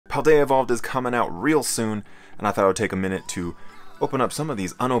Paldea Evolved is coming out real soon, and I thought I would take a minute to open up some of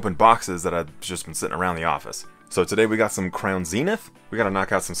these unopened boxes that I've just been sitting around the office. So today we got some Crown Zenith, we gotta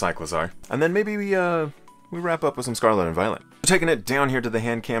knock out some Cyclozar, and then maybe we wrap up with some Scarlet and Violet. Taking it down here to the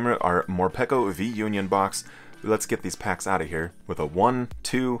hand camera, our Morpeko V Union box. Let's get these packs out of here with a 1,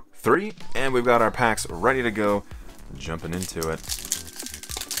 2, 3, and we've got our packs ready to go. Jumping into it.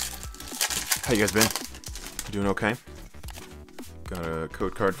 How you guys been? Doing okay? Got a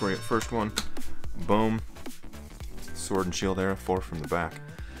code card for you. First one, boom. Sword and Shield Era 4 from the back.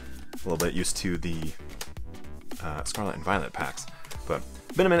 A little bit used to the Scarlet and Violet packs, but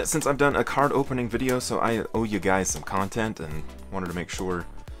been a minute since I've done a card opening video, so I owe you guys some content and wanted to make sure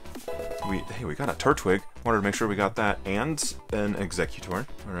we got a Turtwig. Wanted to make sure we got that and an Executor.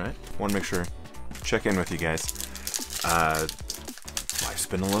 All right, want to make sure, check in with you guys. Life's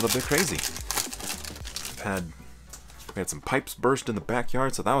been a little bit crazy. We had some pipes burst in the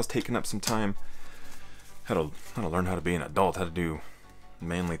backyard, so that was taking up some time. Had to learn how to be an adult, how to do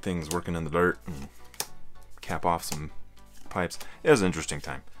manly things, working in the dirt and cap off some pipes. It was an interesting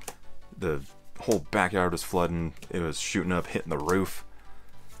time. The whole backyard was flooding. It was shooting up, hitting the roof.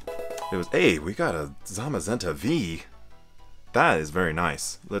 It was, hey, we got a Zamazenta V. That is very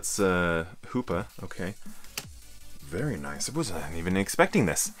nice. Let's, Hoopa, okay. Very nice. I wasn't even expecting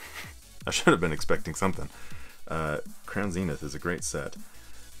this. I should have been expecting something. Crown Zenith is a great set.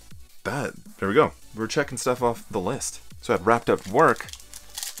 There we go. We're checking stuff off the list. So I've wrapped up work,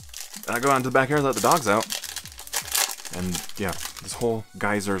 and I go out into the backyard, let the dogs out. And yeah, this whole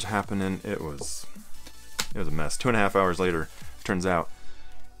geyser's happening. It was a mess. 2.5 hours later, turns out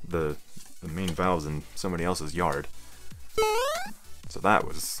the main valve's in somebody else's yard. So that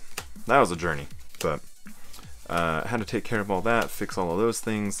was a journey. But I had to take care of all that, fix all of those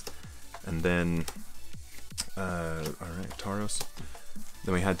things, and then alright, Tauros.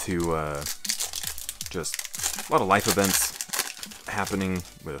 Then we had to just a lot of life events happening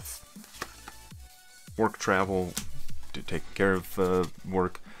with work travel, to taking care of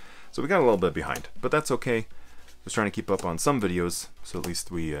work. So we got a little bit behind, but that's okay. Was trying to keep up on some videos, so at least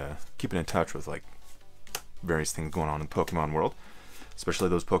we keeping in touch with like various things going on in the Pokemon world, especially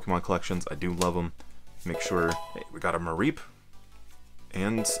those Pokemon collections. I do love them. Make sure, hey, we got a Mareep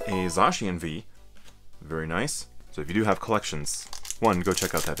and a Zacian V. Very nice. So if you do have collections, one, go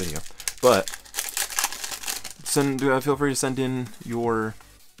check out that video. But feel free to send in your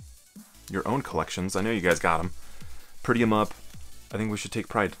own collections. I know you guys got them. Pretty them up. I think we should take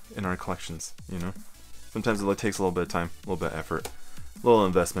pride in our collections, you know? Sometimes it takes a little bit of time, a little bit of effort, a little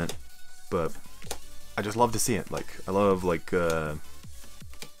investment, but I just love to see it. Like, I love, like,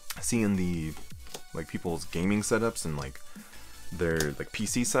 seeing the, like, people's gaming setups and, like, their, like,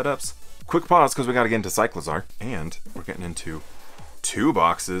 PC setups. Quick pause, because we gotta get into Cyclozar, and we're getting into 2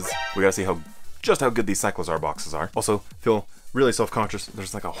 boxes. We gotta see just how good these Cyclozar boxes are. Also, feel really self-conscious.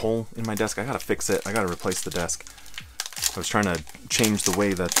 There's, like, a hole in my desk. I gotta fix it. I gotta replace the desk. I was trying to change the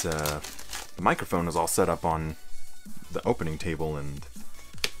way that the microphone is all set up on the opening table, and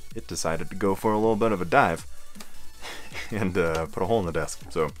it decided to go for a little bit of a dive and put a hole in the desk.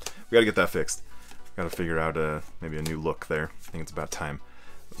 So we gotta get that fixed. Gotta figure out maybe a new look there. I think it's about time.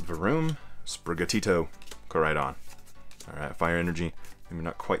 Varoom, Sprigatito, Koraidon. Alright, Fire Energy. Maybe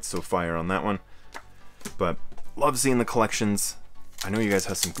not quite so fire on that one. But love seeing the collections. I know you guys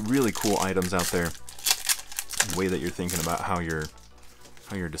have some really cool items out there. The way that you're thinking about how you're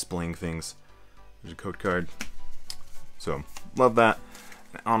displaying things. There's a code card. So, love that.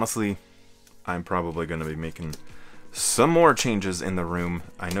 And honestly, I'm probably going to be making some more changes in the room.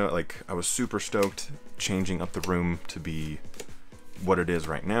 I know, like, I was super stoked changing up the room to be what it is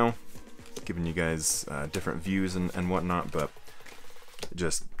right now, giving you guys different views and whatnot, but it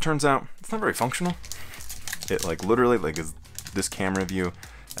just turns out it's not very functional. It, like, literally, like, is this camera view,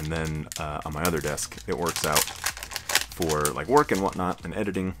 and then on my other desk, it works out for, like, work and whatnot and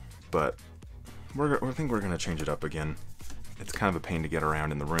editing, but I think we're going to change it up again. It's kind of a pain to get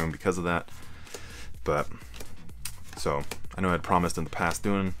around in the room because of that, but, so, I know I'd promised in the past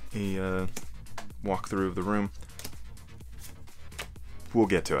doing a walkthrough of the room. We'll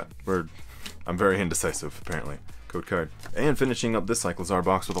get to it. I'm very indecisive, apparently. Code card. And finishing up this Cyclozar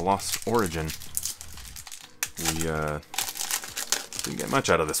box with a Lost Origin. We didn't get much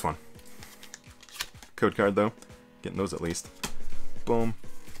out of this one. Code card, though. Getting those at least. Boom.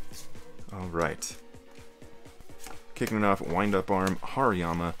 Alright. Kicking it off, Wind Up Arm,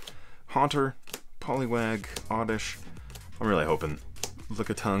 Hariyama, Haunter, Poliwag, Oddish. I'm really hoping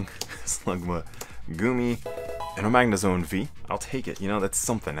Lickitung, Slugma, Gumi, and a Magnezone V. I'll take it, you know, that's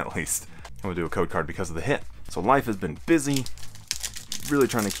something at least. I'm gonna do a code card because of the hit. So life has been busy, really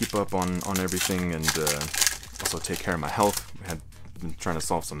trying to keep up on everything, and also take care of my health. I had been trying to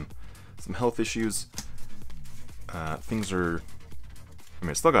solve some health issues. Things are, I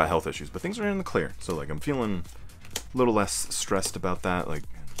mean, I still got health issues, but things are in the clear. So like I'm feeling a little less stressed about that, like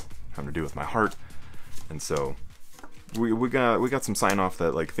having to do with my heart, and so we got some sign off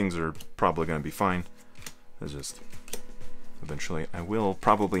that like things are probably gonna be fine. It's just eventually I will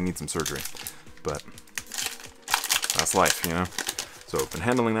probably need some surgery, but that's life, you know. So I've been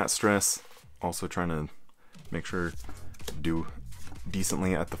handling that stress, also trying to make sure to do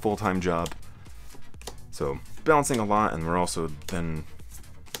decently at the full-time job. So balancing a lot, and we're also then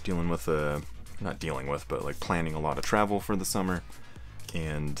dealing with not dealing with, but like planning a lot of travel for the summer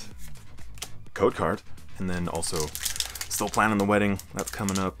and code card, and then also still planning the wedding that's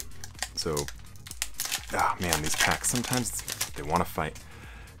coming up. So man, these packs sometimes they want to fight.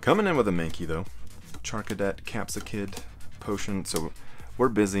 Coming in with a Mankey though, Charcadet, Capsakid, Potion. So we're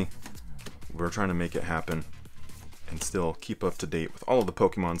busy. We're trying to make it happen and still keep up to date with all of the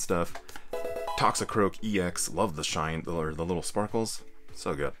Pokemon stuff. Toxicroak EX, love the shine, or the little sparkles.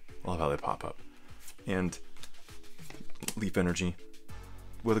 So good. Love how they pop up. And Leaf Energy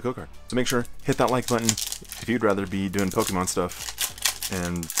with a code card. So make sure, hit that like button if you'd rather be doing Pokemon stuff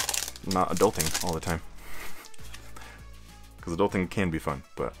and not adulting all the time. Because adulting can be fun,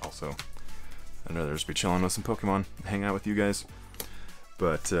 but also I'd rather just be chilling with some Pokemon, hang out with you guys.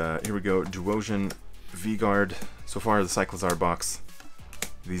 But here we go, Duosian, V-Guard. So far the Cyclizar box,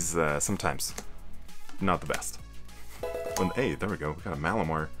 these sometimes not the best. But, hey, there we go, we got a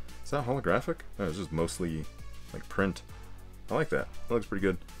Malamar. Is that holographic? No, it's just mostly like print. I like that, that looks pretty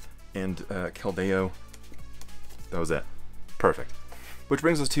good. And Keldeo, that was it. Perfect. Which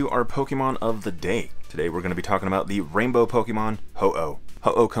brings us to our Pokemon of the day. Today we're going to be talking about the rainbow Pokemon, Ho-Oh.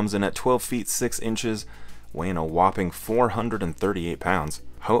 Ho-Oh comes in at 12 feet 6 inches, weighing a whopping 438 pounds.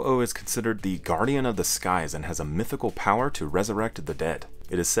 Ho-Oh is considered the guardian of the skies and has a mythical power to resurrect the dead.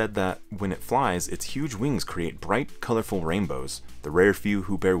 It is said that when it flies, its huge wings create bright, colorful rainbows. The rare few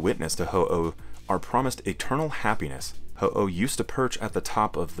who bear witness to Ho-Oh are promised eternal happiness. Ho-Oh used to perch at the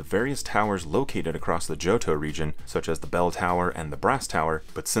top of the various towers located across the Johto region, such as the Bell Tower and the Brass Tower,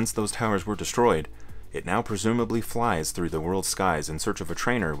 but since those towers were destroyed, it now presumably flies through the world's skies in search of a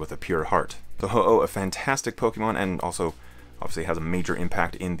trainer with a pure heart. So Ho-Oh, a fantastic Pokemon, and also obviously has a major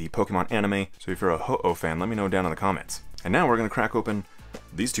impact in the Pokemon anime, so if you're a Ho-Oh fan, let me know down in the comments. And now we're going to crack open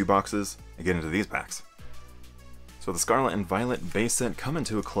these two boxes and get into these packs. So the Scarlet and Violet base set coming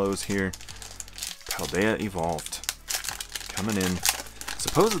to a close here. Paldea Evolved coming in.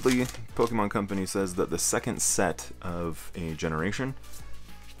 Supposedly, Pokemon Company says that the second set of a generation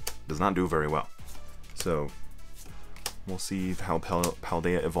does not do very well. So we'll see how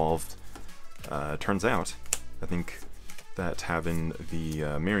Paldea Evolved turns out. I think that having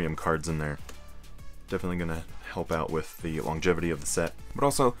the Miriam cards in there definitely going to help out with the longevity of the set. But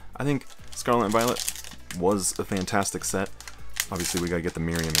also, I think Scarlet and Violet was a fantastic set. Obviously, we got to get the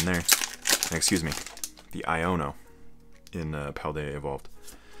Miriam in there. Excuse me, the Iono in Paldea Evolved.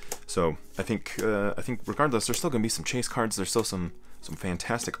 So I think regardless, there's still going to be some chase cards. There's still some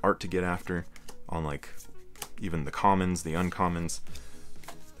fantastic art to get after on like even the commons, the uncommons.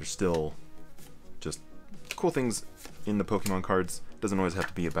 There's still just cool things in the Pokemon cards. Doesn't always have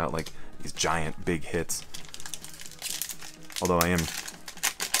to be about like these giant big hits. Although I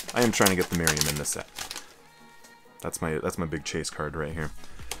am trying to get the Miriam in this set. That's my big chase card right here.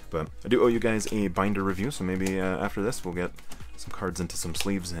 But I do owe you guys a binder review, so maybe after this we'll get some cards into some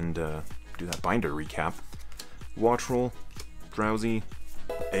sleeves and do that binder recap. Watchroll, Drowsy.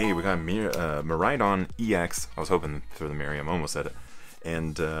 Hey, we got Miraidon EX. I was hoping for the Miriam, almost said it.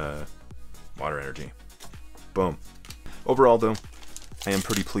 And Water Energy. Boom. Overall, though, I am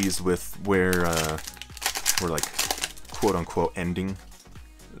pretty pleased with where we're like quote-unquote ending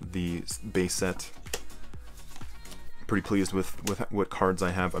the base set. Pretty pleased with what cards I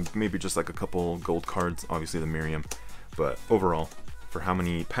have. Maybe just like a couple gold cards, obviously the Miriam, but overall, for how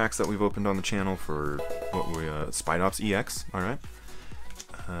many packs that we've opened on the channel, for what we Spidops EX, all right,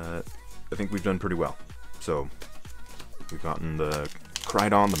 I think we've done pretty well. So we've gotten the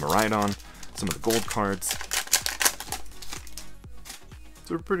Crydon, the Miraidon, some of the gold cards,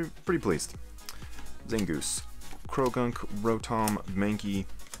 so we're pretty pleased. Zangoose, Croagunk, Rotom, Mankey,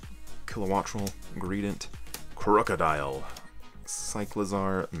 Kilowattrel, Greedent, Crocodile,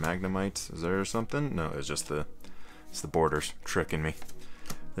 Cyclizar, Magnemite. Is there something? No, it's just it's the borders tricking me.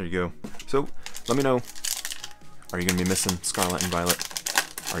 There you go. So let me know. Are you gonna be missing Scarlet and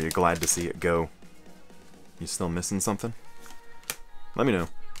Violet? Are you glad to see it go? You still missing something? Let me know.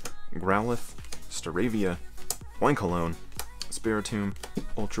 Growlithe, Staravia, Oinkologne, Spiritomb,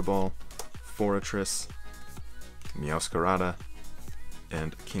 Ultra Ball, Forretress, Meowscarada,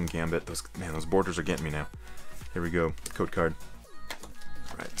 and King Gambit. Those borders are getting me now. Here we go, code card.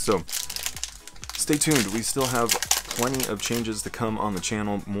 Alright, so stay tuned. We still have plenty of changes to come on the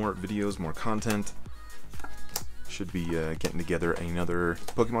channel. More videos, more content. Should be getting together another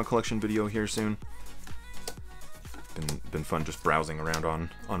Pokemon collection video here soon. Been fun just browsing around on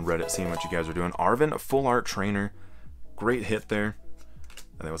Reddit, seeing what you guys are doing. Arven, a full art trainer. Great hit there.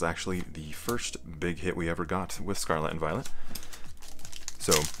 And that was actually the first big hit we ever got with Scarlet and Violet.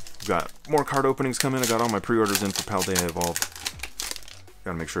 So, we've got more card openings coming. I got all my pre-orders in for Paldea Evolved.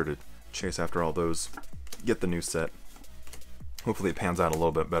 Gotta make sure to chase after all those. Get the new set. Hopefully it pans out a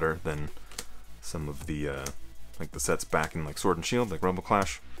little bit better than some of the, like the sets back in like Sword and Shield, like Rumble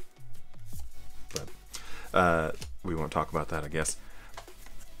Clash. But, we won't talk about that, I guess.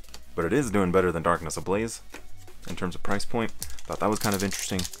 But it is doing better than Darkness Ablaze in terms of price point. Thought that was kind of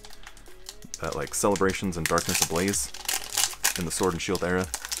interesting. That like Celebrations and Darkness Ablaze in the Sword and Shield era,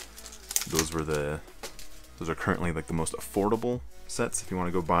 those are currently like the most affordable sets. If you want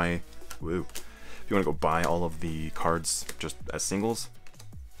to go buy, if you want to go buy all of the cards just as singles,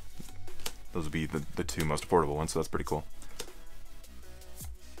 those would be the two most affordable ones. So that's pretty cool.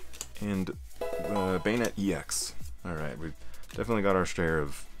 And Bayonet EX. Alright, we've definitely got our share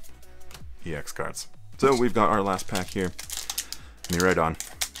of EX cards. So we've got our last pack here. And you're right on.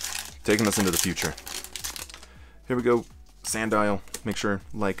 Taking us into the future. Here we go. Sandile. Make sure,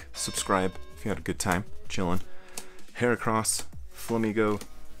 like, subscribe if you had a good time chilling. Heracross, Flamigo,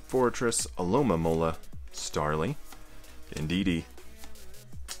 Forretress, Alomomola, Starly, Indeedee.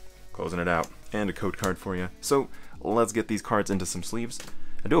 Closing it out. And a code card for you. So let's get these cards into some sleeves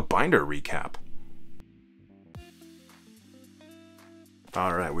and do a binder recap.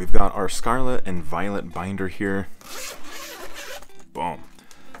 Alright, we've got our Scarlet and Violet binder here. Boom.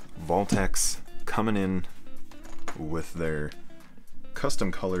 Voltex coming in with their custom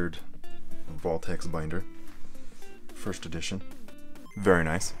colored Voltex binder. First edition. Very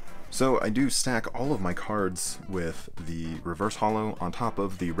nice. So I do stack all of my cards with the reverse holo on top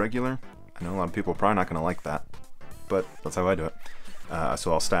of the regular. I know a lot of people are probably not going to like that, but that's how I do it.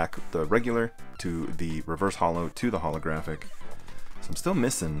 So I'll stack the regular to the reverse holo to the holographic. So I'm still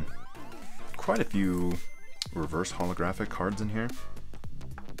missing quite a few reverse holographic cards in here.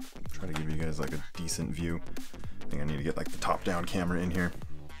 Try to give you guys like a decent view. I think I need to get like the top-down camera in here.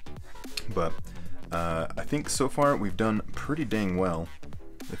 But I think so far we've done pretty dang well,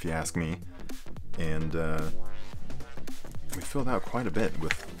 if you ask me. And we filled out quite a bit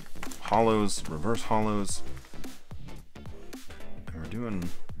with holos, reverse holos. And we're doing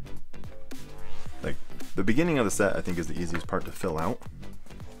like the beginning of the set, I think, is the easiest part to fill out.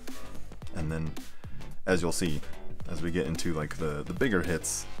 And then, as you'll see, as we get into like the bigger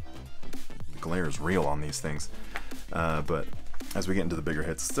hits, the glare is real on these things. But as we get into the bigger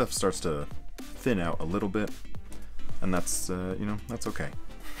hits, stuff starts to thin out a little bit, and that's you know, that's okay.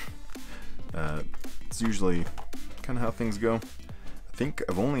 It's usually kind of how things go. I think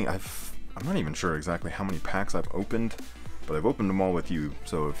I'm not even sure exactly how many packs I've opened, but I've opened them all with you.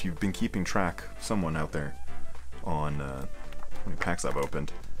 So if you've been keeping track, someone out there, on how many packs I've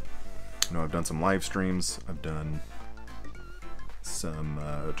opened. You know, I've done some live streams. I've done some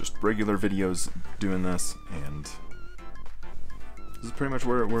just regular videos doing this, and this is pretty much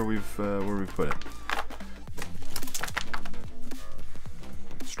where we've put it.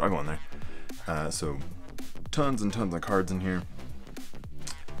 Struggling there. So tons and tons of cards in here.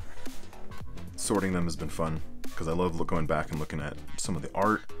 Sorting them has been fun because I love going back and looking at some of the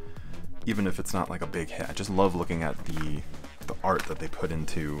art, even if it's not like a big hit. I just love looking at the art that they put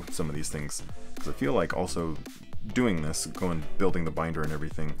into some of these things, because I feel like also doing this, building the binder and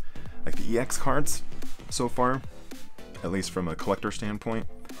everything, like the EX cards so far, at least from a collector standpoint,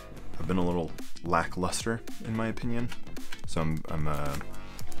 have been a little lackluster in my opinion. So I'm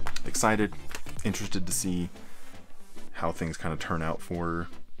excited, interested to see how things kind of turn out for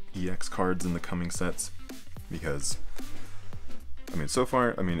EX cards in the coming sets, because I mean, so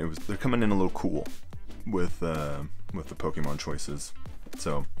far, I mean, they're coming in a little cool with the Pokemon choices.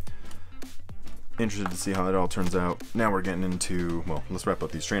 So interested to see how that all turns out. Now we're getting into, well, let's wrap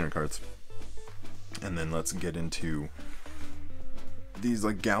up these trainer cards, and then let's get into these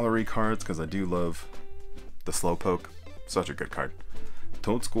like gallery cards, because I do love the Slowpoke. Such a good card.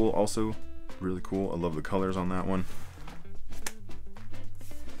 Toadschool also really cool. I love the colors on that one.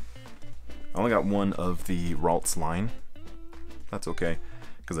 I only got one of the Ralts line. That's okay,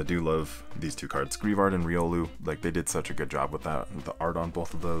 because I do love these two cards, Greavard and Riolu. Like, they did such a good job with that, the art on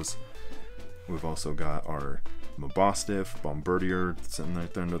both of those. We've also got our Mabostiff, Bombardier sitting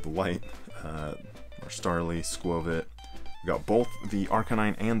right there under the light, our Starly, Squovit. We got both the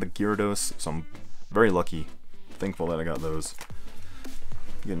Arcanine and the Gyarados, so I'm very lucky, thankful that I got those.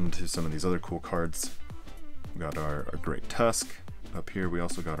 Getting into some of these other cool cards. We got our Great Tusk. Up here we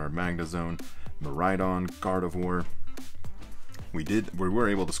also got our Magnezone, Miraidon, Gardevoir. We were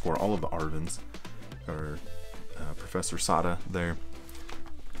able to score all of the Arvins, or Professor Sada there.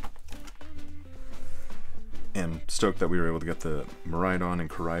 And stoked that we were able to get the Miraidon and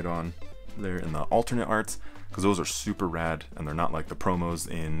Koraidon there in the alternate arts, because those are super rad and they're not like the promos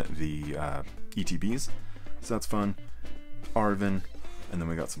in the ETBs, so that's fun. Arvin, and then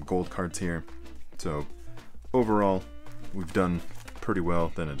we got some gold cards here. So overall we've done pretty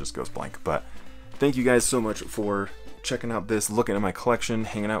well. Then it just goes blank, but thank you guys so much for checking out this, looking at my collection,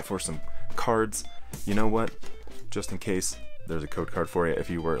 hanging out for some cards. You know what, just in case, there's a code card for you if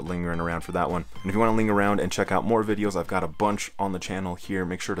you were lingering around for that one. And if you want to linger around and check out more videos, I've got a bunch on the channel here.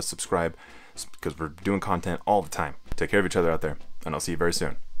 Make sure to subscribe, because we're doing content all the time. Take care of each other out there, and I'll see you very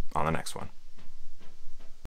soon on the next one.